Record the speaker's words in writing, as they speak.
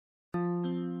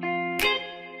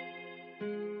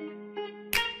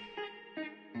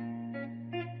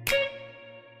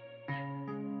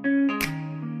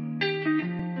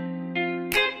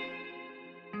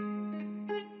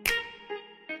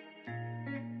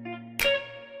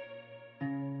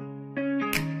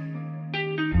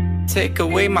Take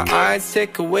away my eyes,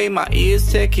 take away my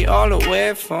ears, take it all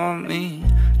away from me.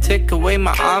 Take away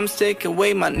my arms, take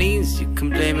away my knees, you can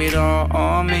blame it all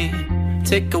on me.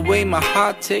 Take away my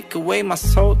heart, take away my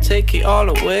soul, take it all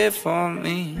away from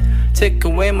me. Take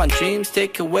away my dreams,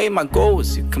 take away my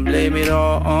goals, you can blame it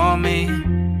all on me.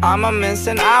 I'm a mess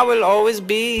and I will always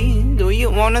be. Do you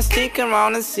wanna stick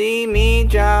around and see me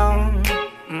drown?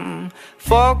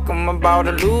 Fuck, I'm about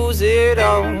to lose it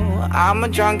all. I'm a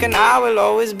drunk and I will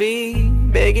always be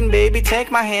begging, baby,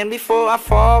 take my hand before I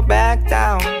fall back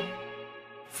down.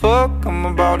 Fuck, I'm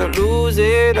about to lose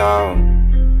it all.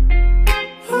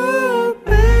 Oh,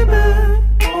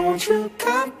 baby, won't you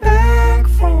come back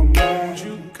for me? Won't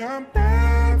you come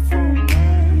back for me?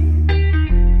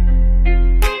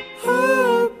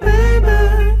 Oh, baby,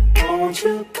 won't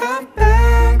you come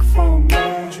back for me?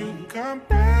 Won't you come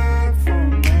back for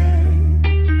me?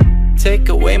 Take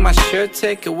away my shirt,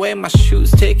 take away my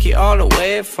shoes, take it all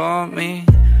away from me.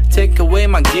 Take away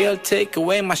my guilt, take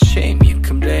away my shame, you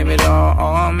can blame it all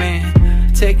on me.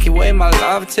 Take away my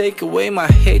love, take away my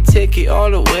hate, take it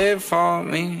all away from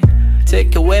me.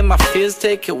 Take away my fears,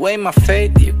 take away my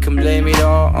faith, you can blame it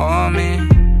all on me.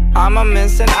 I'm a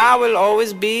mess and I will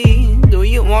always be. Do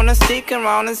you wanna stick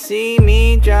around and see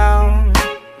me drown?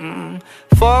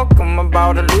 Fuck, I'm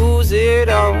about to lose it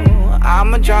all.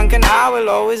 I'm a drunk and I will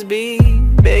always be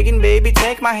begging, baby,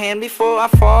 take my hand before I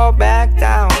fall back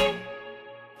down.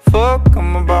 Fuck,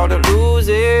 I'm about to lose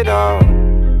it all.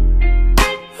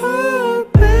 Oh,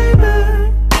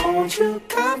 baby, won't you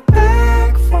come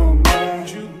back for me?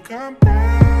 Won't you come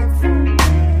back for me?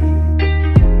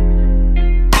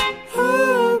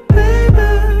 Oh, baby,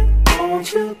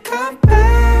 won't you come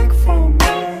back for me?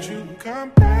 Won't you come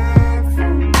back for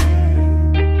me?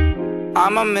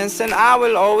 I'm a mess and I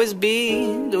will always be.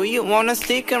 Do you wanna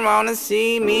stick around and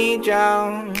see me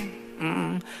drown?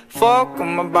 Fuck,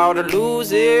 I'm about to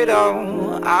lose it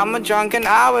all. I'm a drunk and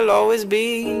I will always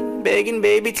be begging,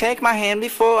 baby, take my hand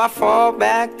before I fall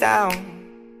back down.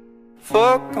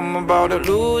 Fuck, I'm about to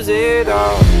lose it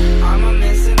all. I'm a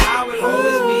mess and I will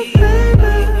always be.